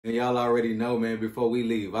And y'all already know, man, before we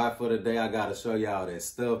leave out for the day, I got to show y'all that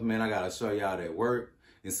stuff, man. I got to show y'all that work.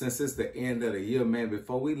 And since it's the end of the year, man,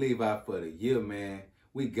 before we leave out for the year, man,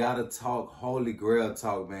 we got to talk Holy Grail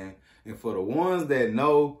talk, man. And for the ones that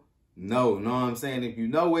know what I'm saying? If you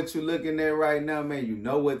know what you're looking at right now, man, you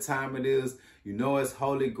know what time it is. You know it's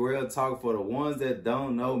Holy Grail talk. For the ones that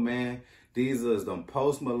don't know, man, these are them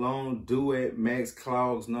Post Malone Duet Max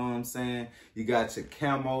clogs, know what I'm saying? You got your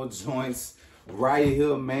camo joints right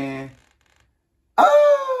here, man.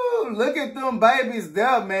 Oh, look at them babies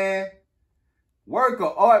there, man. Work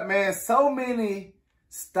of art, man. So many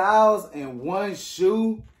styles in one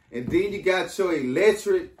shoe. And then you got your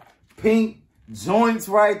electric pink joints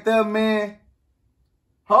right there, man.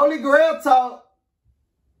 Holy Grail talk.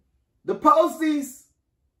 The Postys.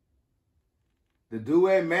 The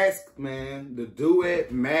Duet Max, man. The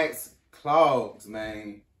Duet Max clogs,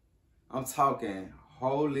 man. I'm talking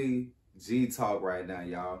holy G talk right now,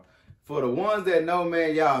 y'all. For the ones that know,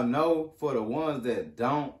 man, y'all know. For the ones that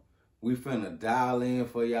don't, we finna dial in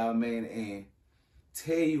for y'all, man, and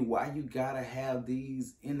tell you why you gotta have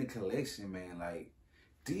these in the collection, man. Like,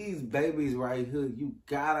 these babies right here, you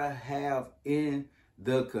gotta have in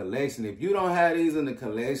the collection. If you don't have these in the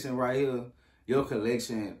collection right here, your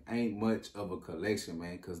collection ain't much of a collection,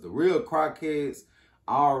 man. Because the real Croc heads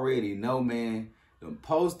already know, man, them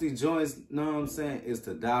Posty joints, know what I'm saying, is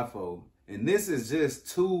to die for. And this is just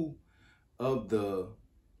two of the,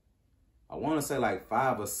 I want to say like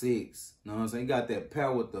 5 or 6. Know what I'm saying? You got that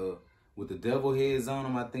pair with the devil heads on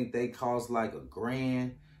them. I think they cost like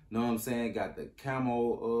 $1,000. Know what I'm saying? Got the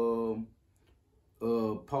camo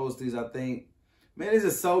Postys, I think. Man, there's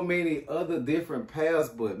just so many other different pairs,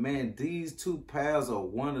 but man, these two pairs are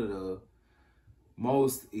one of the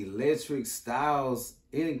most electric styles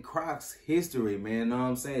in Crocs history, man. Know what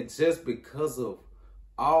I'm saying? Just because of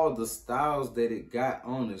all the styles that it got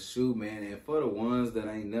on the shoe, man. And for the ones that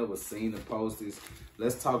ain't never seen the Postys,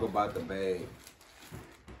 let's talk about the bag.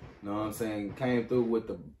 Know what I'm saying? Came through with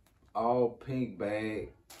the all pink bag,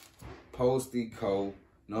 Posty coat.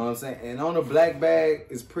 Know what I'm saying? And on the black bag,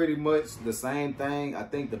 it's pretty much the same thing. I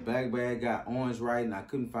think the black bag got orange right, and I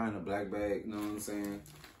couldn't find the black bag. Know what I'm saying?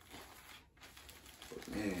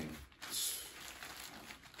 But man,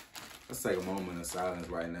 let's take a moment of silence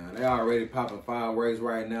right now. They already popping fireworks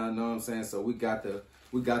right now. Know what I'm saying? So we got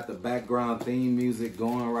the background theme music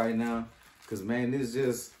going right now. Cause man, this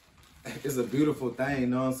just, it's a beautiful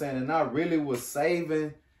thing. Know what I'm saying? And I really was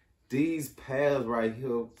saving these pairs right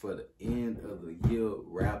here for the end of the year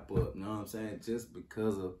wrap up, know what I'm saying? Just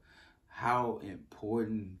because of how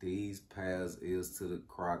important these pairs is to the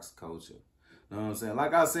Crocs culture. Know what I'm saying?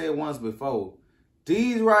 Like I said once before,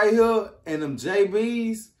 these right here and them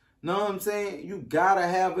JBs, know what I'm saying? You gotta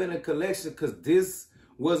have in a collection because this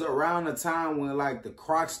was around the time when like the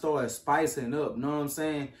Crocs started spicing up, know what I'm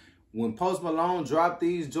saying? When Post Malone dropped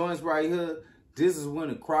these joints right here, this is when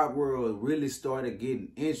the Croc world really started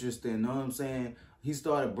getting interesting, know what I'm saying? He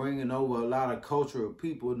started bringing over a lot of cultural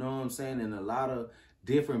people, know what I'm saying? And a lot of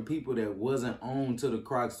different people that wasn't on to the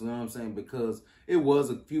Crocs, know what I'm saying? Because it was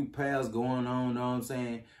a few pairs going on, know what I'm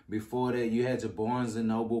saying? Before that, you had your Barnes &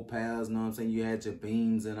 Noble pairs, know what I'm saying? You had your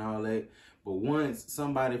Beans and all that. But once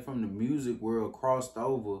somebody from the music world crossed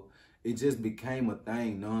over, it just became a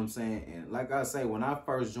thing, know what I'm saying? And like I say, when I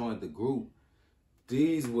first joined the group,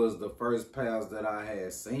 these was the first pairs that I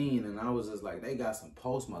had seen, and I was just like, they got some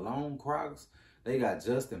Post Malone Crocs, they got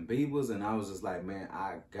Justin Bieber's, and I was just like, man,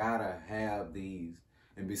 I gotta have these.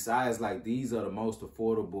 And besides, like, these are the most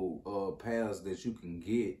affordable pairs that you can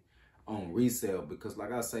get on resale, because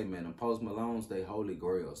like I say, man, the Post Malones, they holy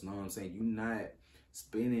grails, know what I'm saying? You not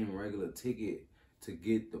spending regular ticket to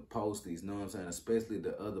get the Postys, know what I'm saying? Especially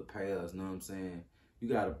the other pairs, know what I'm saying? You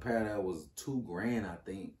got a pair that was $2,000, I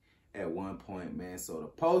think, at one point, man. So the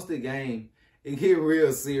Posty game, it get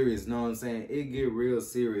real serious, know what I'm saying? It get real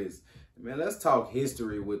serious. Man, let's talk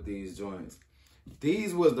history with these joints.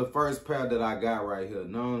 These was the first pair that I got right here,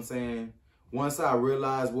 know what I'm saying? Once I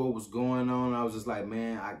realized what was going on, I was just like,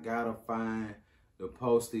 man, I gotta find the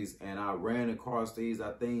Postys. And I ran across these.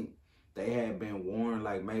 I think they had been worn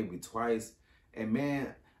like maybe twice. And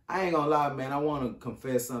man, I ain't gonna lie, man, I want to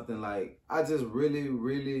confess something. Like, I just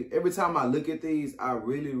really, every time I look at these, I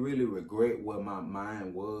really regret what my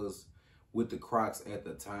mind was with the Crocs at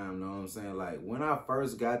the time, know what I'm saying? Like, when I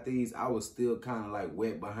first got these, I was still kind of like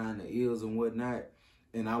wet behind the ears and whatnot,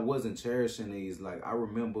 and I wasn't cherishing these. Like, I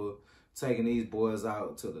remember taking these boys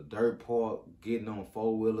out to the dirt park, getting on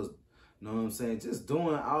four-wheelers, know what I'm saying? Just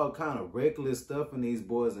doing all kind of reckless stuff in these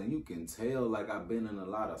boys, and you can tell, like, I've been in a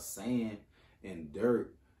lot of sand and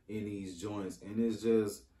dirt in these joints, and it's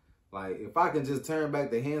just Like, if I can just turn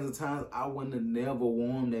back the hands of times, I wouldn't have never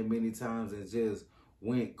worn them that many times and just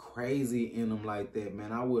went crazy in them like that,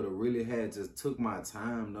 man. I would have really had just took my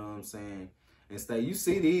time, know what I'm saying? And stay. You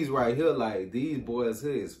see these right here, like, these boys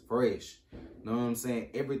here is fresh. Know what I'm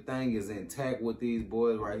saying? Everything is intact with these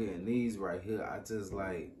boys right here. And these right here, I just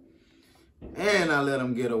like, and I let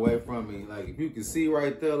them get away from me. Like, if you can see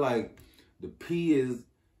right there, like, the P is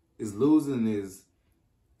losing his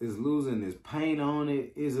paint on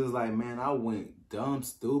it. It's just like, man, I went dumb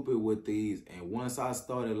stupid with these. And once I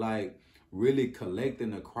started like really collecting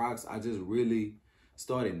the Crocs, I just really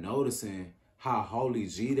started noticing how holy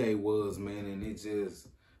G they was, man. And it just,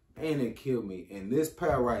 man, it killed me. And this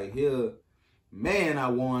pair right here, man, I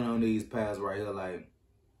won on these pairs right here. Like,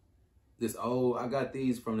 this old, I got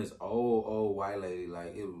these from this old white lady.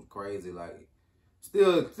 Like, it was crazy. Like,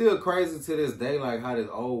 still crazy to this day, like how this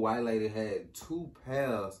old white lady had 2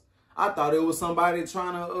 pairs. I thought it was somebody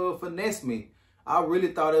trying to finesse me. I really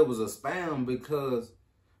thought it was a spam, because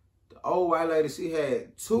the old white lady, she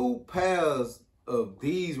had 2 pairs of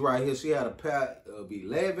these right here. She had a pair of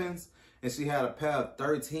 11s and she had a pair of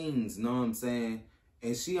 13s, know what I'm saying?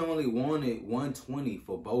 And she only wanted 120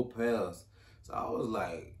 for both pairs. So I was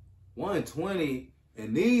like, 120,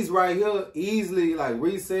 and these right here easily like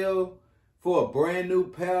resell for a brand new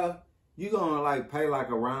pair. You gonna like pay like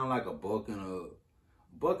around like a buck and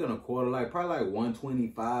a quarter, like probably like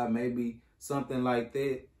 125, maybe something like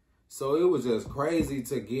that. So it was just crazy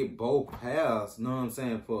to get both pairs, know what I'm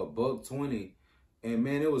saying, for $120. And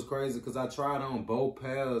man, it was crazy because I tried on both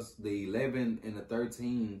pairs, the 11 and the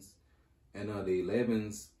 13s, and the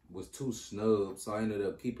 11s was too snug, so I ended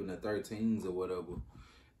up keeping the 13s or whatever.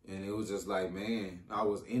 And it was just like, man, I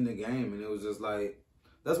was in the game, and it was just like,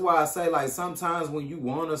 that's why I say, like, sometimes when you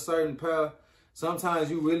want a certain pair,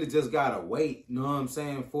 sometimes you really just gotta wait, you know what I'm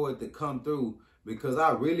saying, for it to come through. Because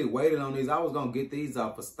I really waited on these. I was gonna get these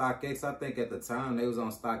off of StockX. I think at the time they was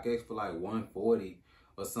on StockX for like 140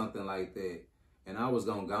 or something like that. And I was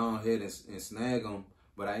gonna go ahead and snag them,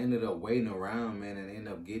 but I ended up waiting around, man, and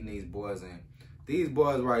ended up getting these boys. And these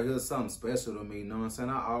boys right here, something special to me, you know what I'm saying?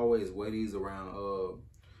 I always wear these around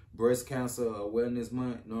breast cancer awareness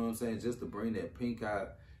month, you know what I'm saying, just to bring that pink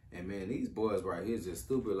out. And man, these boys right here is just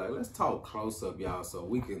stupid. Like, let's talk close up, y'all, so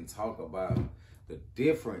we can talk about the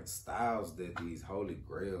different styles that these holy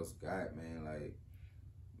grails got, man. Like,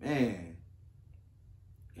 man,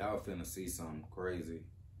 y'all finna see something crazy.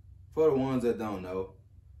 For the ones that don't know,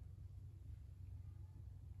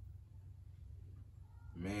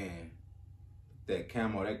 man, that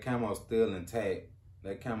camo's still intact.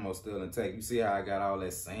 That camo's still intact. You see how I got all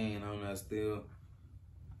that sand on that still?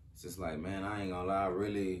 It's just like, man, I ain't gonna lie, I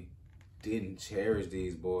really didn't cherish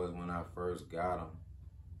these boys when I first got them.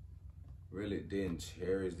 Really didn't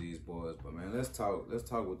cherish these boys. But man, let's talk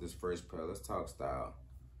with this first pair. Let's talk style.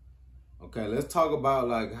 Okay, let's talk about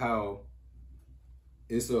like how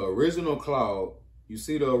it's the original clog. You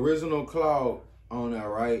see the original clog on there,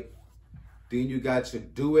 right? Then you got your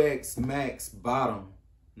Duet Max bottom.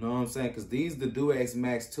 You know what I'm saying? Because these the Duet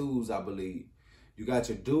Max 2s, I believe. You got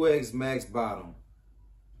your Duet Max bottom.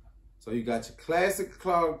 So you got your classic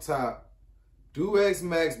clog top, Duet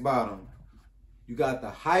Max bottom. You got the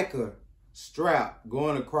hiker strap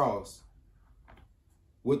going across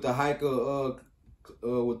with the hiker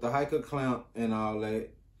clamp and all that.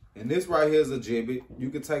 And this right here is a gibbet. You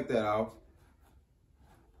can take that off.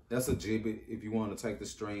 That's a gibbet if you want to take the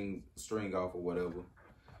string off or whatever.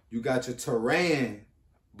 You got your Terran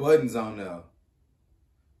buttons on there.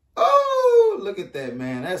 Oh, look at that,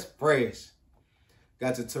 man. That's fresh.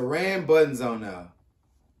 Got your Terran buttons on there.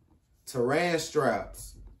 Terran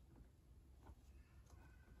straps.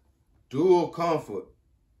 Dual comfort.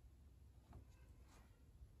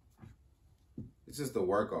 It's just a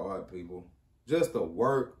work of art, people. Just a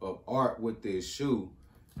work of art with this shoe.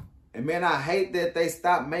 And man, I hate that they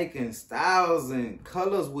stopped making styles and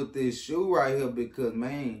colors with this shoe right here because,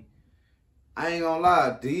 man, I ain't gonna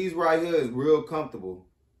lie, these right here is real comfortable.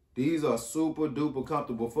 These are super duper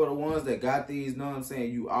comfortable. For the ones that got these, know what I'm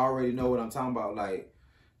saying, you already know what I'm talking about. Like,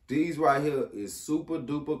 these right here is super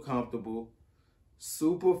duper comfortable,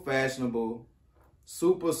 super fashionable,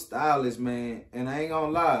 super stylish, man. And I ain't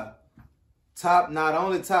gonna lie, not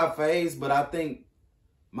only top faves, but I think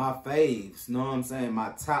my faves, know what I'm saying,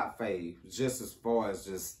 my top faves, just as far as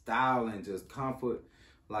just style and just comfort,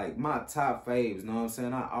 like my top faves, know what I'm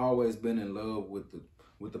saying. I always been in love with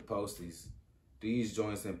the Postys, these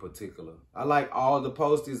joints in particular. I like all the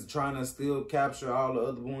Postys, trying to still capture all the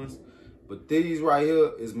other ones, but these right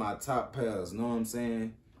here is my top pairs, know what I'm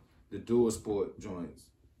saying, the dual sport joints.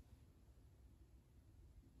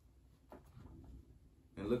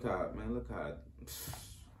 And look how, man, look how,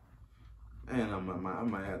 man, I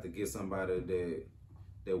might have to get somebody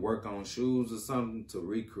that work on shoes or something to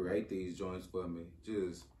recreate these joints for me.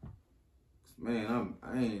 Just, man,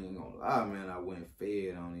 I ain't gonna lie, man, I went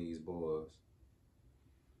fed on these boys.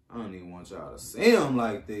 I don't even want y'all to see them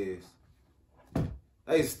like this.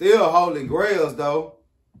 They still holy grails, though.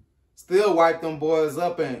 Still wipe them boys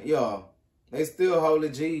up and, y'all, they still holy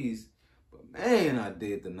G's. But, man, I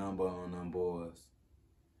did the number on them boys.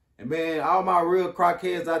 And, man, all my real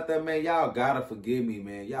crockheads out there, man, y'all gotta forgive me,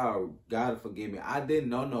 man. Y'all gotta forgive me. I didn't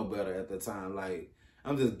know no better at the time. Like,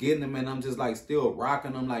 I'm just getting them, and I'm just, like, still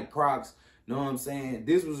rocking them like Crocs. Know what I'm saying?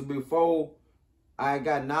 This was before I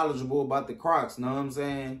got knowledgeable about the Crocs. Know what I'm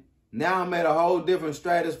saying? Now I'm at a whole different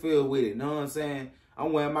stratosphere with it. Know what I'm saying?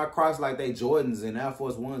 I'm wearing my Crocs like they Jordans and Air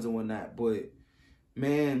Force Ones and whatnot. But,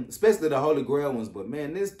 man, especially the Holy Grail ones. But,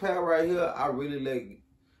 man, this pair right here, I really let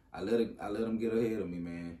them get ahead of me,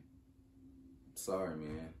 man. Sorry,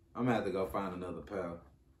 man. I'm going to have to go find another pair.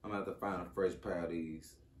 I'm going to have to find a fresh pair of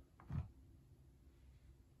these.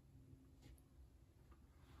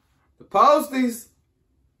 The Postys.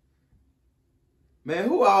 Man,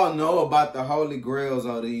 who all know about the Holy Grails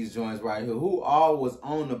of these joints right here? Who all was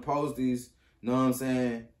on the Postys, know what I'm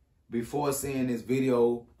saying, before seeing this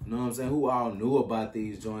video, know what I'm saying? Who all knew about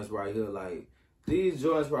these joints right here? Like, these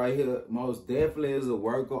joints right here most definitely is a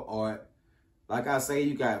work of art. Like I say,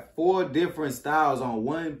 you got 4 different styles on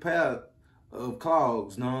one pair of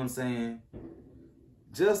clogs, know what I'm saying?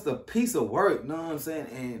 Just a piece of work, know what I'm saying?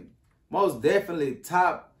 And most definitely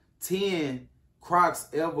top 10 Crocs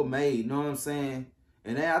ever made, know what I'm saying?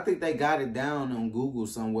 And I think they got it down on Google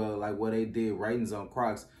somewhere, like where they did ratings on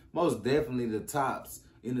Crocs. Most definitely the tops,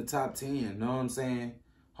 in the top 10, know what I'm saying?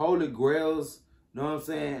 Holy Grails, know what I'm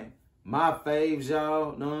saying? My faves,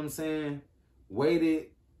 y'all, know what I'm saying? Waited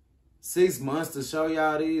 6 months to show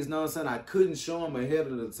y'all these, know what I'm saying? I couldn't show them ahead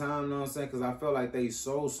of the time, know what I'm saying? Because I felt like they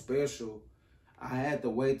so special. I had to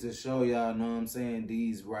wait to show y'all, know what I'm saying,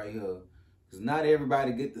 these right here. Because not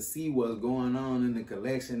everybody get to see what's going on in the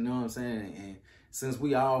collection, know what I'm saying? And since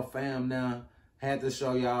we all fam now, had to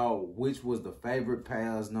show y'all which was the favorite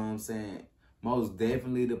pairs, know what I'm saying? Most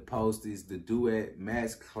definitely the Postys, the Duet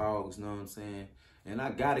Max clogs, know what I'm saying? And I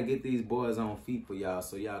got to get these boys on feet for y'all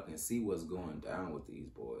so y'all can see what's going down with these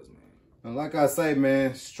boys, man. And like I say,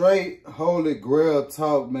 man, straight Holy Grail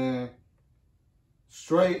talk, man.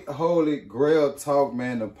 Straight Holy Grail talk,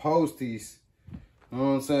 man. The Postys, you know what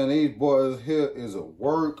I'm saying? These boys here is a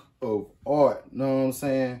work of art, you know what I'm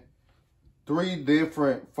saying? 3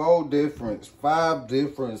 different, 4 different, 5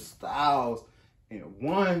 different styles in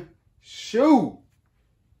one shoe.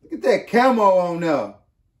 Look at that camo on there.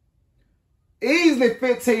 Easily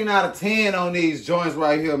 15 out of 10 on these joints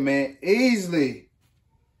right here, man. Easily.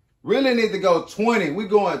 Really need to go 20. We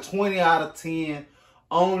going 20 out of 10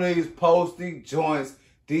 on these Posty joints.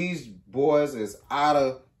 These boys is out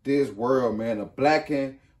of this world, man. The black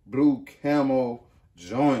and blue camo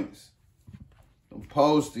joints. The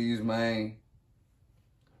Postys, man.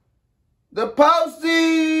 The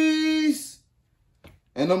Postys!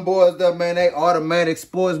 And them boys there, man, they automatic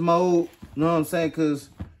sports mode. You know what I'm saying? Because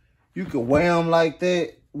you can wear them like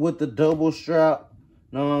that with the double strap.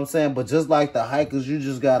 You know what I'm saying? But just like the hikers, you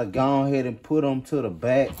just got to go ahead and put them to the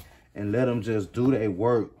back and let them just do their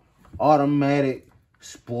work. Automatic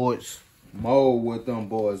sports mode with them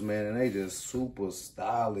boys, man. And they just super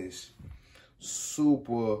stylish.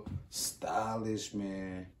 Super stylish,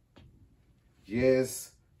 man.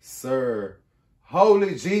 Yes, sir.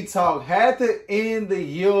 Holy G Talk had to end the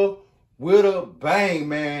year with a bang,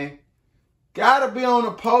 man. Gotta be on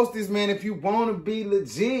the Postys, man, if you want to be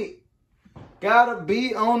legit. Gotta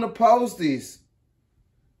be on the Postys.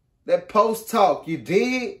 That post talk, you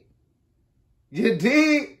did? You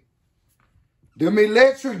did? Them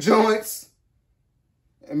electric joints.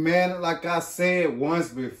 And man, like I said once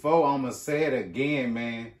before, I'm going to say it again,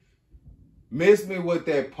 man. Miss me with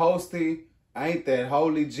that Posty. Ain't that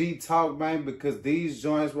Holy G Talk, man, because these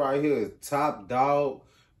joints right here is top dog,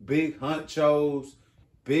 big hunchos,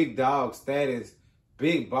 big dog status,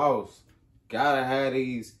 big boss. Gotta have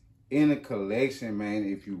these in the collection, man,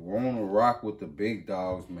 if you want to rock with the big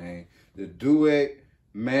dogs, man. The Duet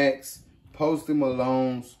Max, Posty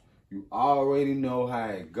Malones, you already know how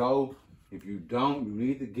it go. If you don't, you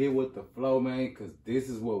need to get with the flow, man, because this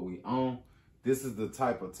is what we own. This is the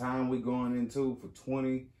type of time we're going into for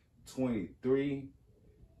 2023.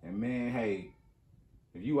 And, man, hey,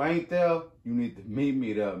 if you ain't there, you need to meet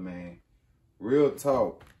me there, man. Real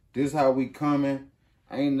talk. This how we coming.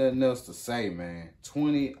 Ain't nothing else to say, man.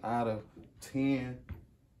 20 out of 10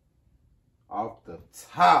 off the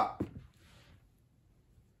top.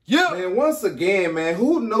 Yeah. Man, once again, man,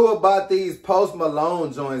 who knew about these Post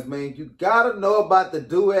Malone joints, man? You gotta know about the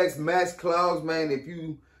Duet Max clogs, man. If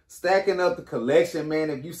you stacking up the collection, man,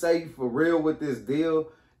 if you say you for real with this deal,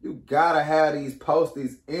 you gotta have these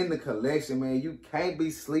Postys in the collection, man. You can't be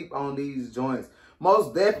sleep on these joints.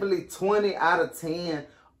 Most definitely 20 out of 10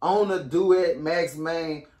 on the Duet Max,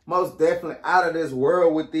 man. Most definitely out of this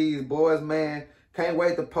world with these boys, man. Can't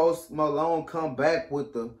wait to Post Malone come back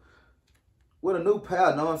with a new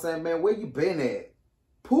pair, know what I'm saying, man? Where you been at?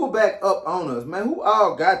 Pull back up on us, man. Who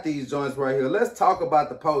all got these joints right here? Let's talk about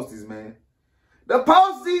the Postys, man. The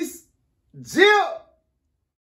Postys, Jip.